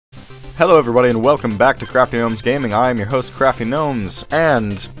Hello everybody and welcome back to Craftygnomes Gaming. I am your host Craftygnomes,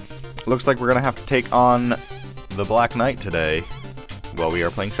 and looks like we're gonna have to take on the Black Knight today while we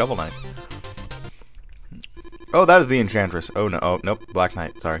are playing Shovel Knight. Oh, that is the Enchantress. Oh no, oh nope, Black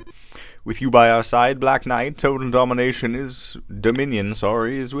Knight, sorry. With you by our side, Black Knight, total dominion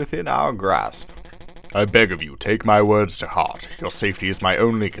is within our grasp. I beg of you, take my words to heart. Your safety is my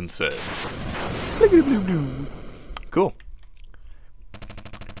only concern. Cool.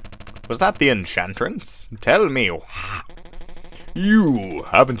 Was that the Enchantress? Tell me.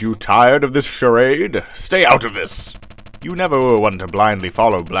 Haven't you tired of this charade? Stay out of this. You never were one to blindly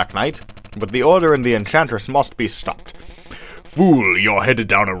follow, Black Knight, but the Order and the Enchantress must be stopped. Fool, you're headed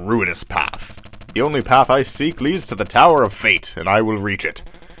down a ruinous path. The only path I seek leads to the Tower of Fate, and I will reach it.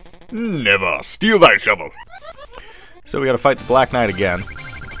 Never. Steal thy shovel. So we gotta fight the Black Knight again.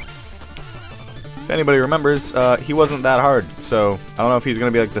 If anybody remembers, he wasn't that hard, so I don't know if he's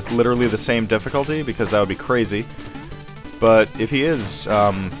going to be like literally the same difficulty, because that would be crazy. But if he is,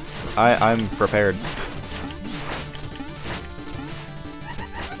 I'm prepared.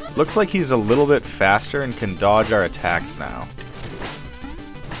 Looks like he's a little bit faster and can dodge our attacks now.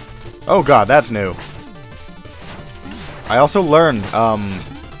 Oh god, that's new. I also learned,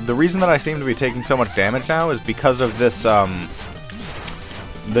 the reason that I seem to be taking so much damage now is because of this, the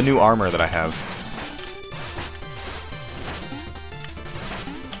new armor that I have.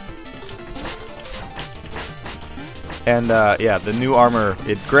 And, yeah, the new armor,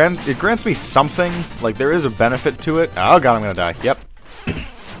 it grants me something, like, there is a benefit to it. Oh god, I'm gonna die. Yep.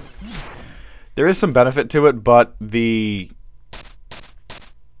 There is some benefit to it, but the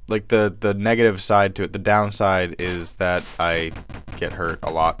negative side to it, the downside is that I get hurt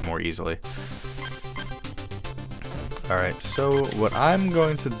a lot more easily. Alright, so what I'm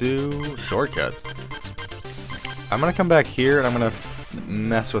going to do, shortcut. I'm gonna come back here and I'm gonna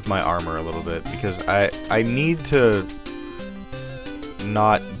mess with my armor a little bit, because I need to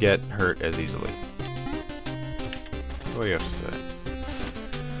not get hurt as easily. What do you have to say?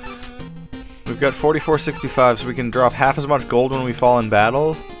 We've got 4465, so we can drop half as much gold when we fall in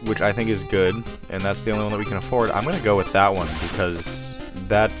battle, which I think is good, and that's the only one that we can afford. I'm gonna go with that one, because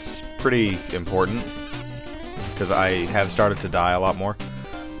that's pretty important, because I have started to die a lot more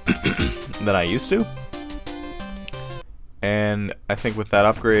than I used to. And I think with that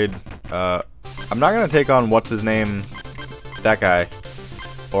upgrade, I'm not going to take on what's-his-name, that guy,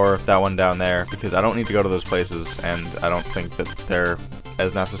 or that one down there, because I don't need to go to those places, and I don't think that they're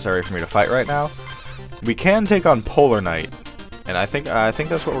as necessary for me to fight right now. We can take on Polar Knight, and I think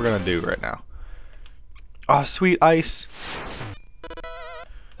that's what we're going to do right now. Oh, sweet ice!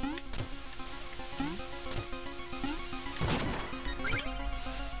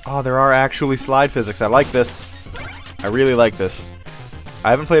 Oh, there are actually slide physics. I like this. I really like this. I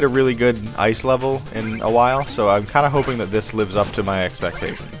haven't played a really good ice level in a while, so I'm kind of hoping that this lives up to my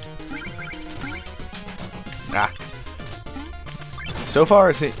expectations. Ah. So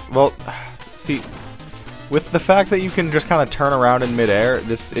far, see, with the fact that you can just kind of turn around in midair,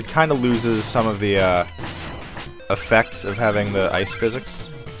 it kind of loses some of the effects of having the ice physics.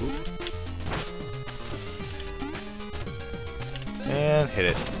 And hit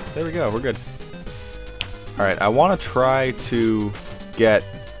it. There we go. We're good. Alright, I want to try to get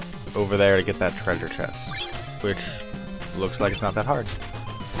over there to get that treasure chest, which looks like it's not that hard.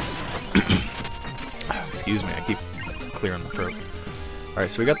 Excuse me, I keep clearing the throat. Alright,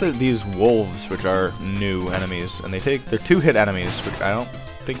 so we got these wolves, which are new enemies, and they're 2-hit enemies, which I don't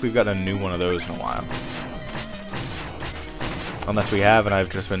think we've gotten a new one of those in a while. Unless we have, and I've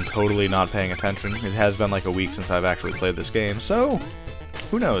just been totally not paying attention. It has been like a week since I've actually played this game, so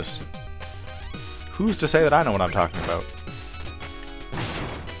who knows? Who's to say that I know what I'm talking about?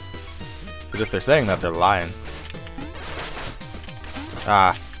 Because if they're saying that, they're lying.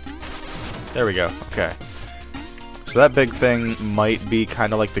 Ah. There we go. Okay. So that big thing might be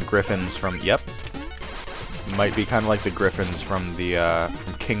kind of like the griffins from... Yep. Might be kind of like the griffins from the,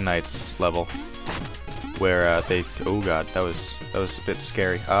 from King Knight's level. Where, they... Oh god, that was a bit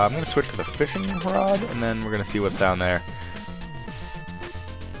scary. I'm gonna switch to the fishing rod, and then we're gonna see what's down there.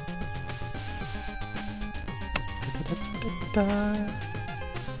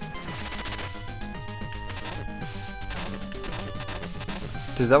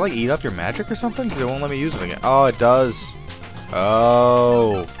 Does that like eat up your magic or something? Because it won't let me use it again. Oh, it does.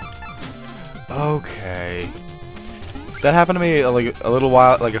 Oh. Okay. That happened to me like a little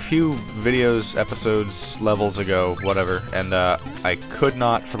while, like a few videos, episodes, levels ago, whatever, and I could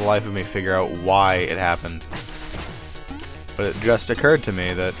not for the life of me figure out why it happened. But it just occurred to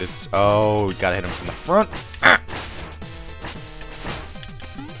me that it's... Oh, we gotta hit him from the front.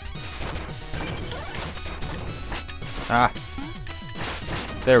 Ah.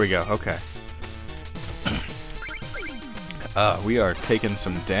 There we go, okay. We are taking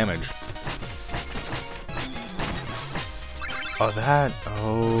some damage. Oh, that...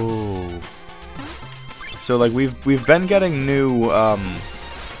 Oh. So, like, we've been getting new,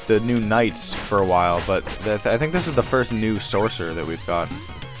 the new knights for a while, but I think this is the first new sorcerer that we've gotten.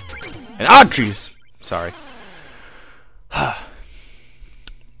 And, ah, jeez! Sorry. At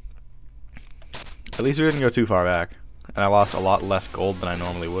least we didn't go too far back. And I lost a lot less gold than I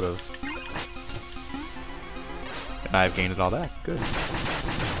normally would have. And I've gained it all back. Good.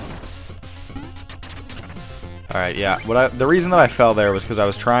 Alright, yeah. The reason that I fell there was because I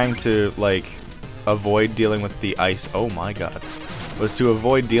was trying to, like, avoid dealing with the ice. Oh my god. Was to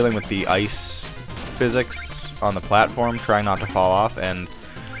avoid dealing with the ice physics on the platform, trying not to fall off, and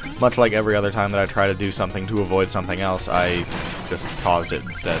much like every other time that I try to do something to avoid something else, I just caused it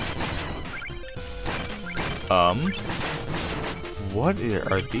instead. What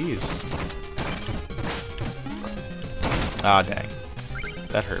are these? Ah, dang.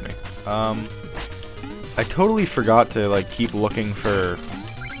 That hurt me. I totally forgot to, like, keep looking for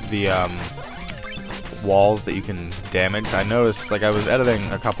the, walls that you can damage. I noticed, like, I was editing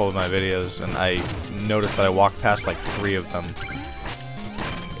a couple of my videos, and I noticed that I walked past, like, 3 of them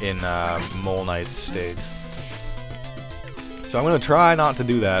in, Mole Knight's stage. So I'm gonna try not to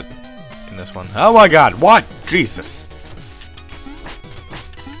do that in this one. Oh my god, what? Jesus!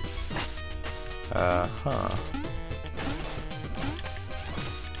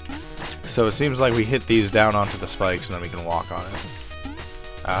 So it seems like we hit these down onto the spikes and then we can walk on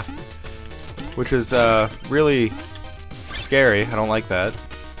it. Which is, really scary. I don't like that.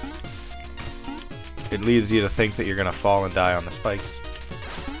 It leads you to think that you're gonna fall and die on the spikes.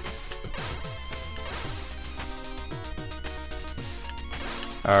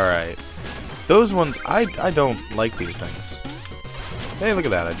 Alright. Those ones, I don't like these things. Hey, look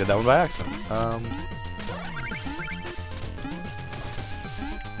at that. I did that one by accident.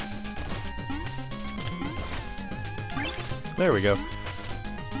 There we go.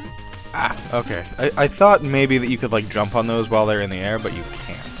 Ah, okay. I thought maybe that you could, like, jump on those while they're in the air, but you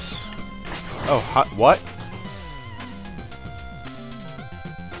can't. Oh, what?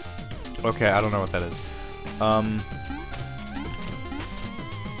 Okay, I don't know what that is.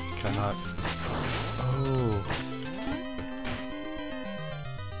 Cannot... Oh.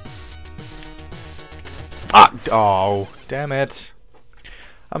 Ah! Oh, damn it.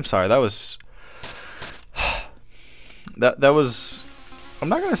 I'm sorry, that was... That was... I'm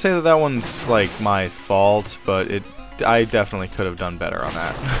not gonna say that that one's, like, my fault, but I definitely could have done better on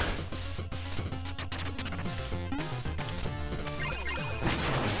that.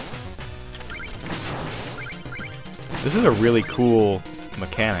 This is a really cool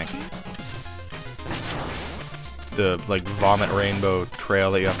mechanic. The, like, vomit rainbow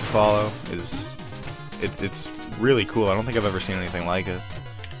trail that you have to follow is... It's really cool. I don't think I've ever seen anything like it.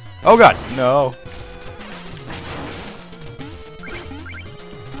 Oh god! No!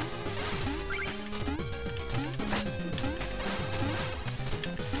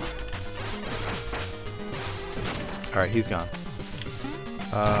 Alright, he's gone.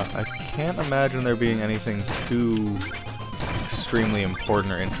 I can't imagine there being anything too extremely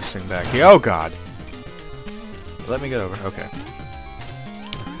important or interesting back here. Oh god! Let me get over. Okay.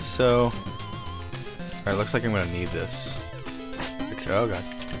 So... Alright, looks like I'm gonna need this. Oh god.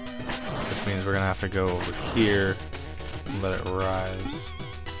 Which means we're gonna have to go over here and let it rise.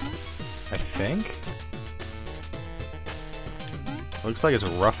 I think? Looks like it's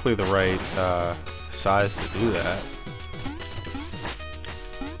roughly the right size to do that.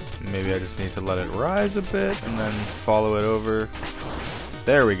 Maybe I just need to let it rise a bit and then follow it over.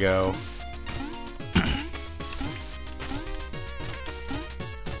 There we go.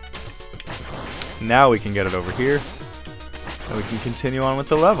 Now we can get it over here, and we can continue on with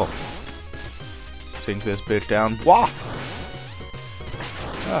the level. Sink this bitch down. Wah!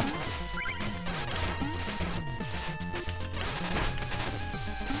 Ah.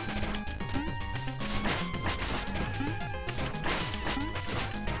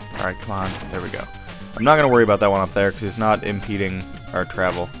 Alright, come on. There we go. I'm not going to worry about that one up there, because it's not impeding our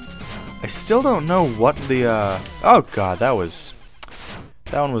travel. I still don't know what the, Oh god, that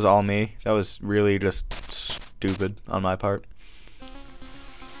one was all me. That was really just stupid on my part.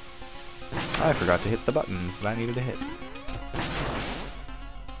 I forgot to hit the buttons that I needed to hit.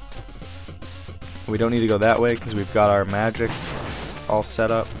 We don't need to go that way because we've got our magic all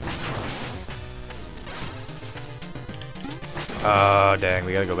set up. Oh, dang.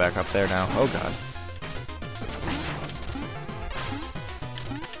 We gotta go back up there now. Oh, god.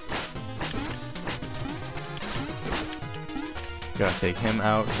 Gotta take him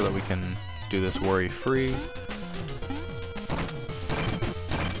out so that we can do this worry-free.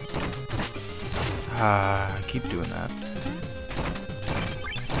 Keep doing that.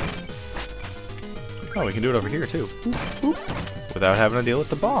 Oh, we can do it over here too. Boop, boop. Without having to deal with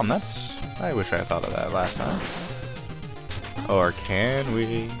the bomb. I wish I had thought of that last time. Or can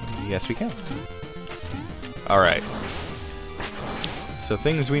we? Yes, we can. Alright. So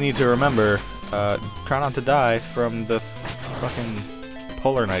things we need to remember. Try not to die from the fucking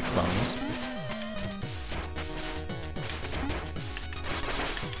Polar Knight clones.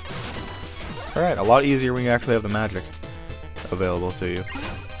 Alright, a lot easier when you actually have the magic available to you.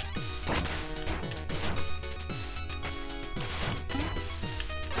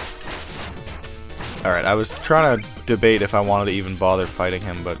 Alright, I was trying to debate if I wanted to even bother fighting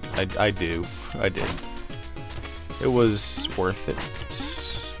him, but I did. It was worth it.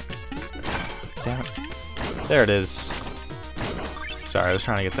 Damn it. There it is. Sorry, I was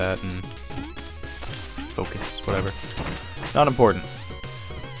trying to get that and focus, whatever. Not important.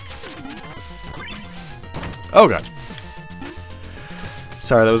 Oh god.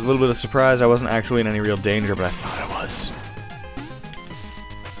 Sorry, that was a little bit of a surprise. I wasn't actually in any real danger, but I thought I was.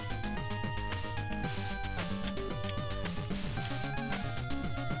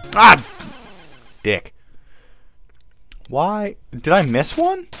 Ah! Dick. Why? Did I miss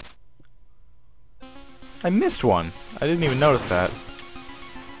one? I missed one. I didn't even notice that.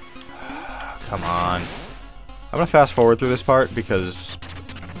 Come on. I'm gonna fast forward through this part because,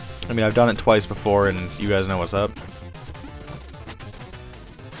 I mean, I've done it twice before and you guys know what's up.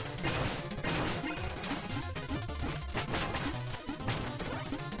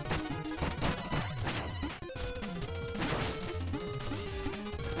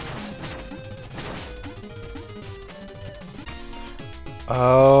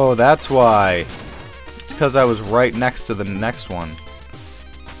 Oh, that's why. It's because I was right next to the next one.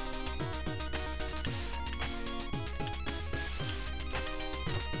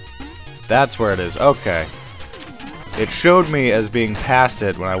 That's where it is. Okay. It showed me as being past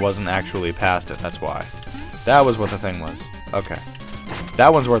it when I wasn't actually past it. That's why. That was what the thing was. Okay.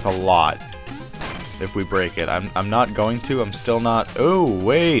 That one's worth a lot if we break it. I'm not going to. I'm still not. Oh,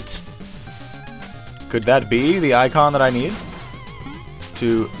 wait. Could that be the icon that I need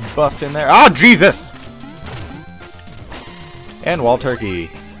to bust in there? Oh, Jesus! And wall turkey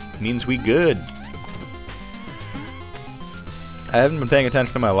means we good. I haven't been paying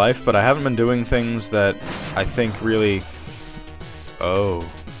attention to my life, but I haven't been doing things that I think really... Oh.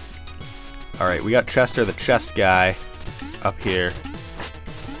 Alright, we got Chester, the chest guy, up here.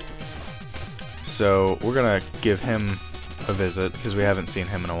 So, we're gonna give him a visit, because we haven't seen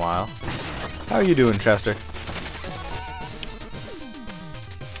him in a while. How are you doing, Chester?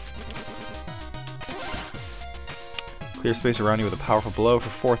 Clear space around you with a powerful blow for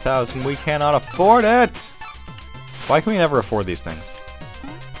 4,000. We cannot afford it! Why can we never afford these things?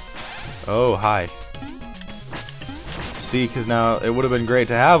 Oh, hi. See, because now it would have been great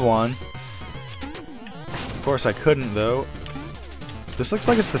to have one. Of course I couldn't, though. This looks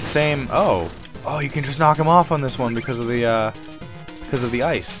like it's the same... Oh. Oh, you can just knock him off on this one because of the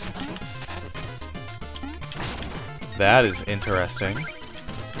ice. That is interesting.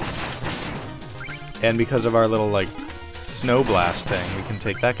 And because of our little, like, snow blast thing, we can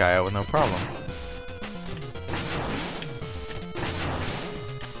take that guy out with no problem.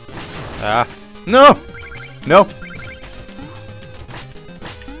 Ah. No! No!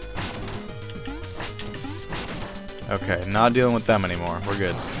 Okay, not dealing with them anymore. We're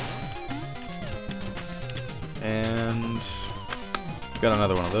good. And... got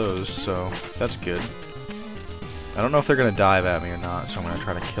another one of those, so that's good. I don't know if they're gonna dive at me or not, so I'm gonna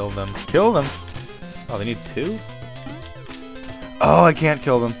try to kill them. Kill them! Oh, they need two? Oh, I can't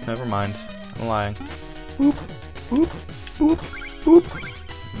kill them. Never mind. I'm lying. Boop, boop, boop, boop.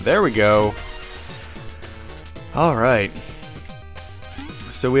 There we go. Alright.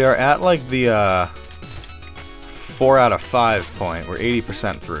 So we are at like the 4 out of 5 point. We're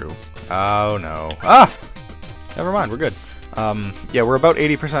 80% through. Oh no. Ah! Never mind, we're good. Yeah, we're about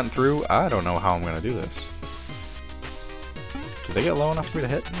 80% through. I don't know how I'm gonna do this. Did they get low enough for me to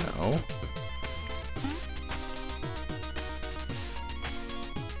hit? No.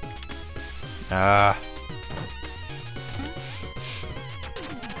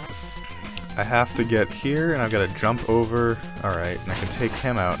 I have to get here, and I've got to jump over. Alright, and I can take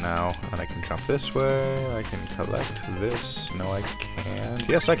him out now. And I can jump this way. I can collect this. No, I can't.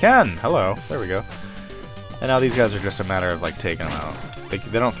 Yes, I can! Hello. There we go. And now these guys are just a matter of, like, taking them out. They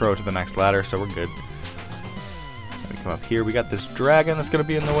don't throw it to the next ladder, so we're good. We come up here. We got this dragon that's going to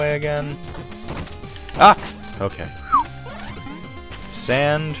be in the way again. Ah! Okay.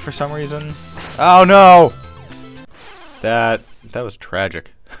 sand for some reason. Oh no! That was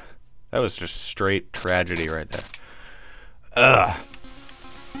tragic. That was just straight tragedy right there. Ugh.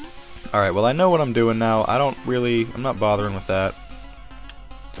 Alright, well I know what I'm doing now. I'm not bothering with that.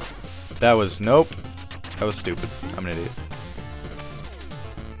 That was, nope. That was stupid. I'm an idiot.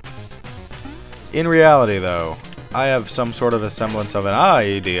 In reality though, I have some sort of a semblance of an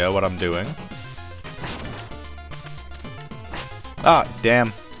idea what I'm doing. Ah,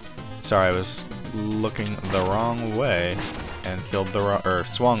 damn. Sorry, I was looking the wrong way and killed the wrong, or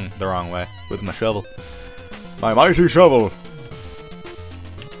swung the wrong way with my shovel. My mighty shovel!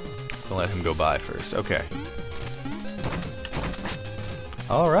 I'll let him go by first. Okay.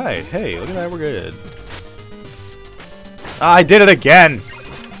 Alright, hey, look at that, we're good. Ah, I did it again!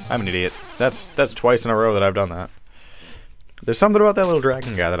 I'm an idiot. That's twice in a row that I've done that. There's something about that little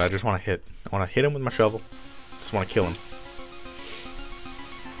dragon guy that I just want to hit. I want to hit him with my shovel. Just want to kill him.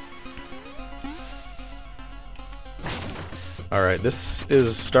 Alright, this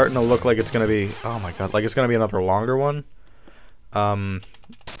is starting to look like it's going to be... Oh my god, like it's going to be another longer one. I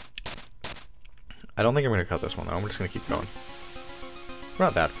don't think I'm going to cut this one though. I'm just going to keep going. We're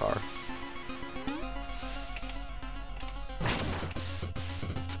not that far.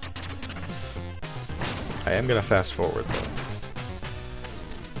 I am going to fast forward though.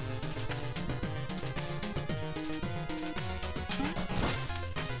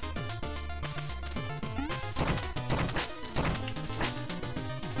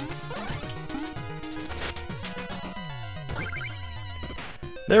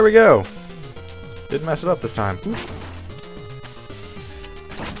 There we go. Didn't mess it up this time. Ooh.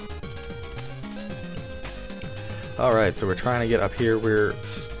 Alright, so we're trying to get up here. We're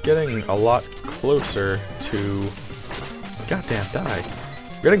getting a lot closer to... Goddamn, die.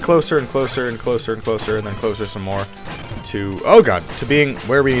 We're getting closer and closer and closer and closer and then closer some more to... Oh god, to being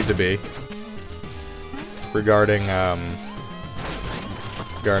where we need to be. Regarding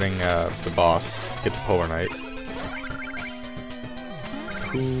the boss. Get to Polar Knight.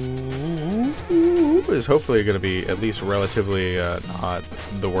 Who is hopefully going to be at least relatively not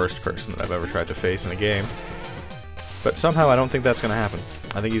the worst person that I've ever tried to face in a game. But somehow I don't think that's going to happen.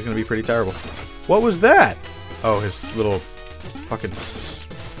 I think he's going to be pretty terrible. What was that? Oh, his little fucking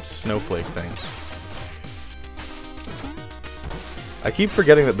snowflake things. I keep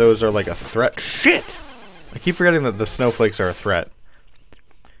forgetting that those are like a threat. Shit! I keep forgetting that the snowflakes are a threat.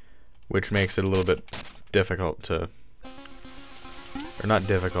 Which makes it a little bit difficult to... Or not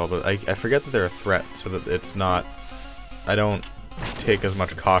difficult, but I forget that they're a threat, so that it's not... I don't take as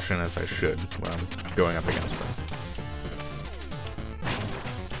much caution as I should when I'm going up against them.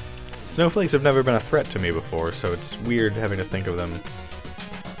 Snowflakes have never been a threat to me before, so it's weird having to think of them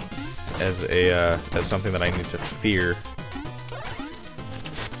as as something that I need to fear.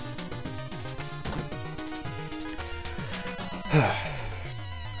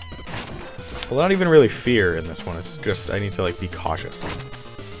 Well, not even really fear in this one, it's just I need to like be cautious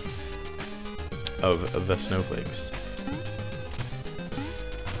of the snowflakes.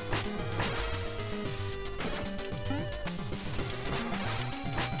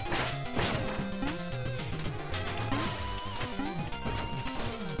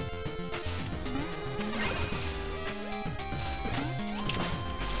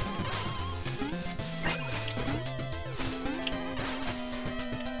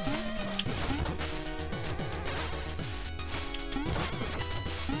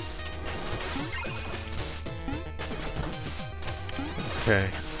 Okay.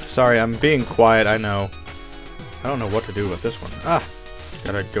 Sorry, I'm being quiet, I know. I don't know what to do with this one. Ah!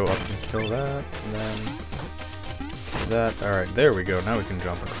 Gotta go up and kill that, and then... that. Alright, there we go. Now we can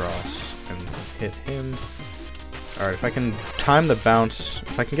jump across and hit him. Alright, if I can time the bounce...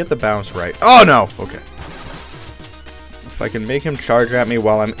 If I can get the bounce right... Oh, no! Okay. If I can make him charge at me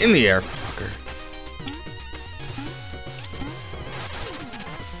while I'm in the air... Fucker.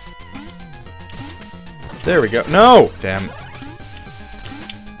 There we go. No! Damn.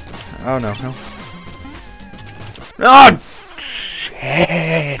 Oh no, no. Oh!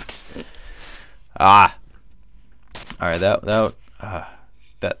 Shit! Ah. Alright, that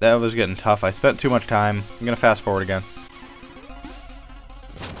was getting tough. I spent too much time. I'm gonna fast forward again.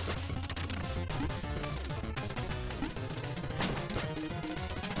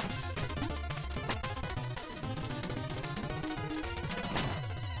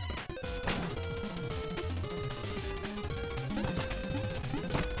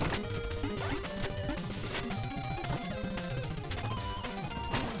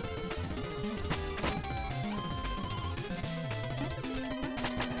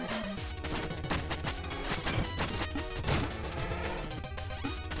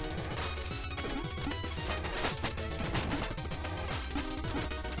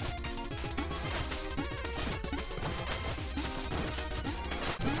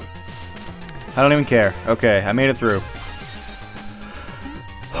 I don't even care. Okay, I made it through.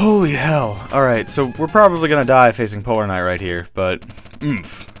 Holy hell. Alright, so we're probably gonna die facing Polar Knight right here, but...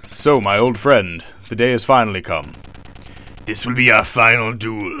 So, my old friend, the day has finally come. This will be our final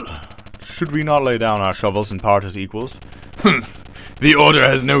duel. Should we not lay down our shovels and part as equals? Humph. The Order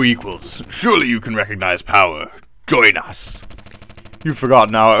has no equals. Surely you can recognize power. Join us. You've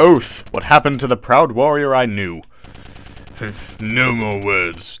forgotten our oath. What happened to the proud warrior I knew? No more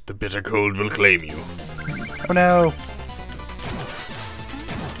words. The bitter cold will claim you. Oh no.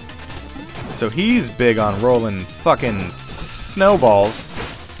 So he's big on rolling fucking snowballs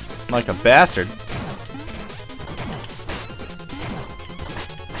like a bastard.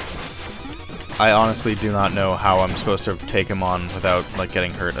 I honestly do not know how I'm supposed to take him on without like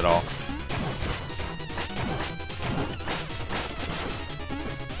getting hurt at all.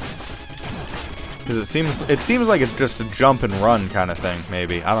 Because it seems like it's just a jump and run kind of thing,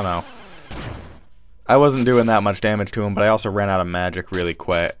 maybe. I don't know. I wasn't doing that much damage to him, but I also ran out of magic really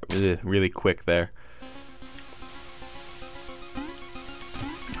quick there.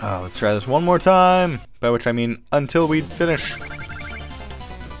 Let's try this one more time, by which I mean until we finish.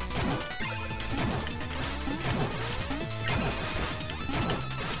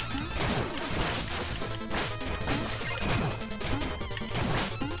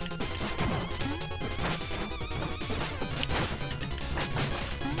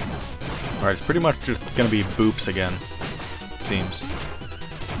 Alright, it's pretty much just gonna be boops again, it seems.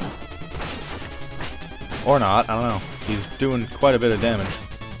 Or not, I don't know. He's doing quite a bit of damage.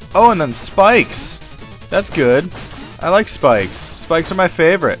 Oh, and then spikes! That's good. I like spikes. Spikes are my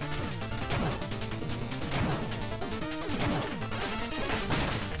favorite.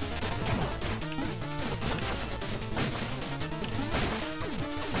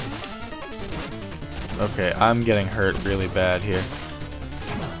 Okay, I'm getting hurt really bad here.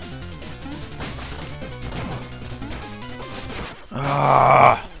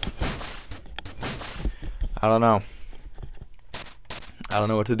 Ah! I don't know. I don't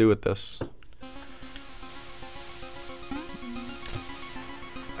know what to do with this.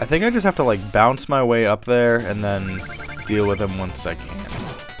 I think I just have to like bounce my way up there and then deal with him once I can.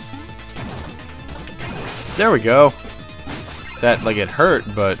 There we go. That, like, it hurt,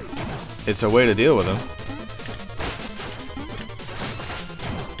 but it's a way to deal with him.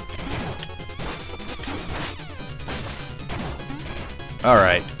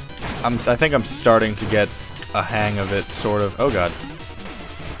 Alright. I think I'm starting to get a hang of it, sort of. Oh god.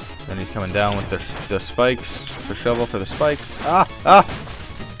 Then he's coming down with the spikes. The shovel for the spikes. Ah! Ah!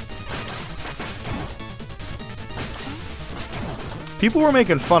 People were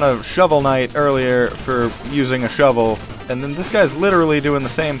making fun of Shovel Knight earlier for using a shovel, and then this guy's literally doing the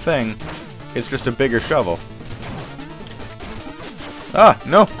same thing. It's just a bigger shovel. Ah!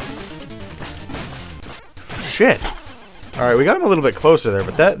 No! Shit! Alright, we got him a little bit closer there,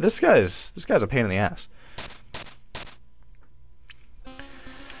 but this guy's a pain in the ass.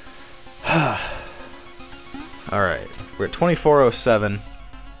 Alright, we're at 2407.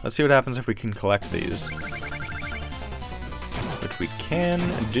 Let's see what happens if we can collect these. Which we can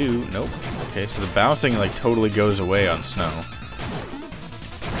do. Nope. Okay, so the bouncing like totally goes away on snow.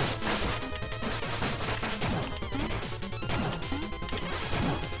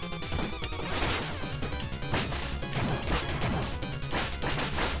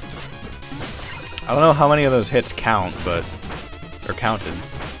 I don't know how many of those hits count, but or counted,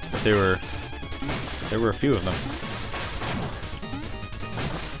 but there were a few of them.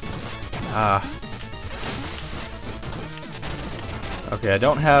 Ah. Okay, I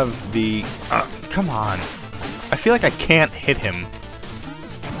don't have the... come on. I feel like I can't hit him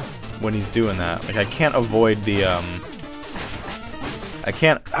when he's doing that. Like, I can't avoid the, I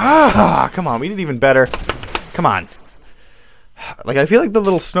can't... Ah! Come on, we did even better. Come on. Like, I feel like the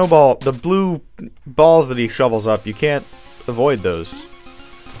little snowball, the blue balls that he shovels up, you can't avoid those.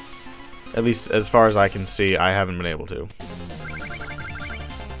 At least, as far as I can see, I haven't been able to.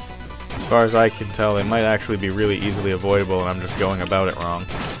 As far as I can tell, they might actually be really easily avoidable, and I'm just going about it wrong.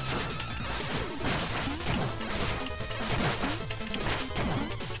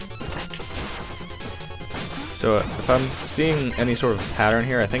 So, if I'm seeing any sort of pattern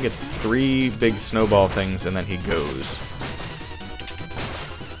here, I think it's 3 big snowball things, and then he goes.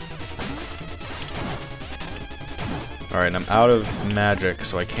 Alright, and I'm out of magic,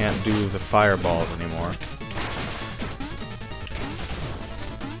 so I can't do the fireballs anymore.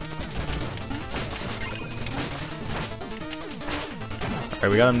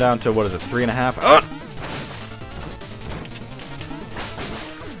 Alright, we got him down to, what is it, 3.5? Oh!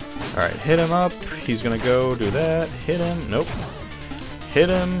 Alright, hit him up. He's gonna go do that. Hit him. Nope. Hit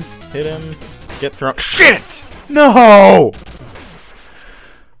him. Hit him. Get thrown. Shit! No!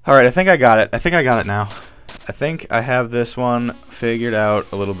 Alright, I think I got it. I think I got it now. I think I have this one figured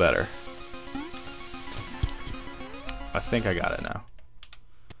out a little better. I think I got it now.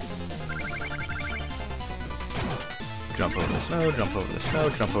 Jump over the snow, jump over the snow,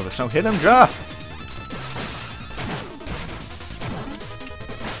 jump over the snow. Hit him, Ja!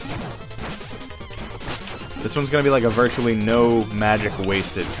 This one's gonna be like a virtually no magic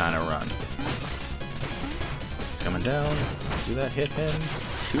wasted kind of run. He's coming down. Do that, hit him.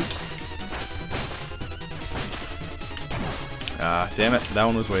 Shoot. Ah, damn it. That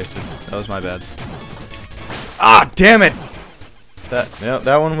one was wasted. That was my bad. Ah, damn it!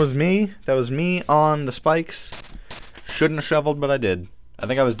 That one was me. That was me on the spikes. Shouldn't have shoveled, but I did. I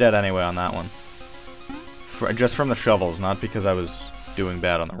think I was dead anyway on that one. Just from the shovels, not because I was doing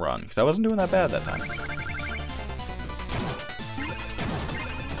bad on the run. Because I wasn't doing that bad that time.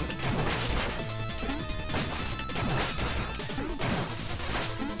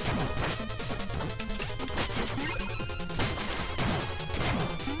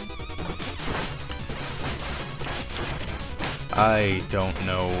 I don't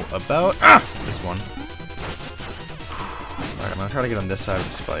know about this one. Alright, I'm gonna try to get on this side of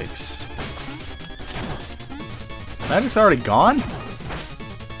the spikes. Magic's already gone?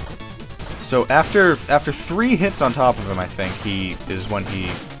 So after 3 hits on top of him, I think is when he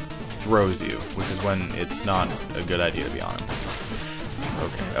throws you, which is when it's not a good idea to be on him.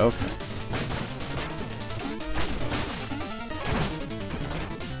 Okay, okay.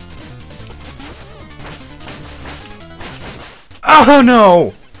 Oh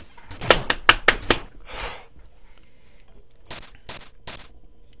no!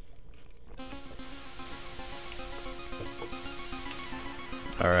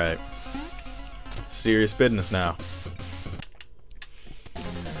 Alright. Serious business now.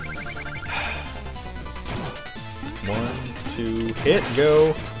 One, two, hit,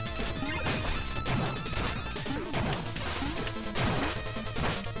 go!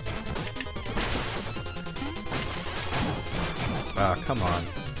 Ah, come on.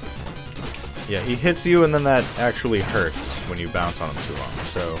 Yeah, he hits you and then that actually hurts when you bounce on him too long,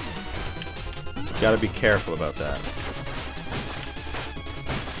 so gotta be careful about that.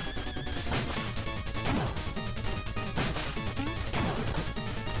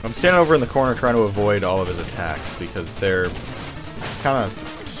 I'm standing over in the corner trying to avoid all of his attacks because they're kind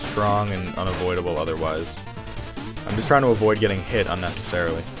of strong and unavoidable otherwise. I'm just trying to avoid getting hit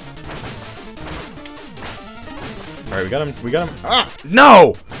unnecessarily. Alright, we got him, ah,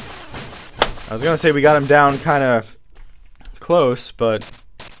 no! I was gonna say we got him down kinda close, but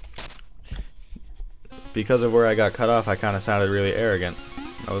because of where I got cut off, I kinda sounded really arrogant.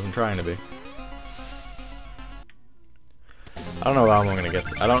 I wasn't trying to be. I don't know how I'm gonna get,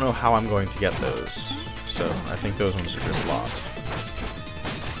 I don't know how I'm going to get those, so I think those ones are just lost.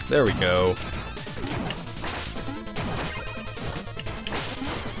 There we go.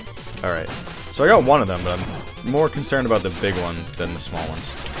 Alright, so I got one of them, but I'm more concerned about the big one than the small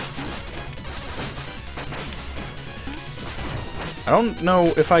ones. I don't know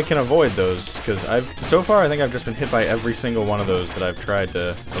if I can avoid those, because so far I think I've just been hit by every single one of those that I've tried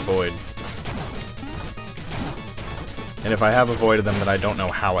to avoid. And if I have avoided them, then I don't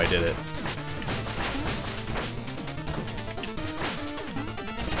know how I did it.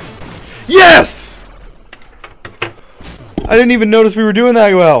 Yes! I didn't even notice we were doing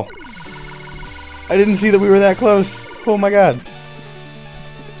that well. I didn't see that we were that close. Oh my god.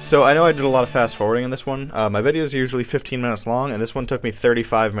 So I know I did a lot of fast forwarding in this one. My videos are usually 15 minutes long, and this one took me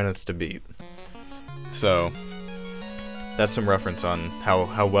 35 minutes to beat. So that's some reference on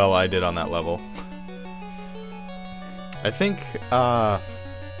how well I did on that level. I think, not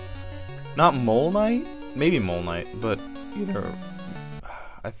Mole Knight? Maybe Mole Knight, but either,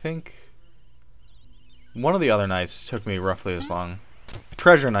 I think one of the other nights took me roughly as long.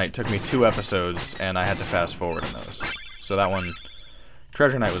 Treasure Knight took me 2 episodes, and I had to fast forward in those. So that one,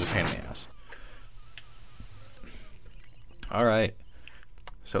 Treasure Knight was a pain in the ass. Alright.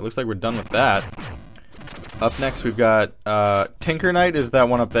 So it looks like we're done with that. Up next we've got, Tinker Knight is that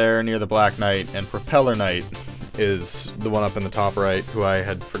one up there near the Black Knight, and Propeller Knight is the one up in the top right, who I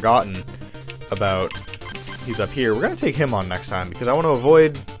had forgotten about. He's up here. We're going to take him on next time, because I want to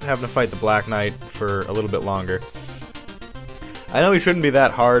avoid having to fight the Black Knight for a little bit longer. I know he shouldn't be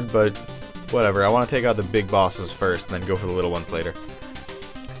that hard, but whatever. I want to take out the big bosses first, and then go for the little ones later.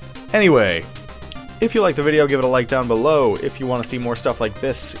 Anyway, if you liked the video, give it a like down below. If you want to see more stuff like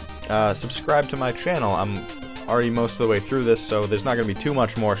this, subscribe to my channel. I'm already most of the way through this, so there's not going to be too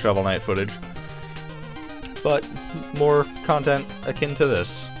much more Shovel Knight footage. But more content akin to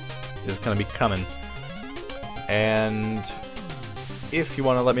this. is going to be coming. And if you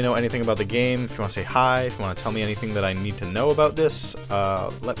want to let me know anything about the game, if you want to say hi, if you want to tell me anything that I need to know about this,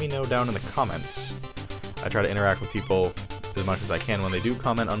 let me know down in the comments. I try to interact with people as much as I can when they do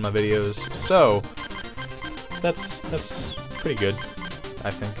comment on my videos, so that's pretty good,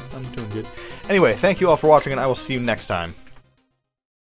 I think. I'm doing good. Anyway, thank you all for watching, and I will see you next time.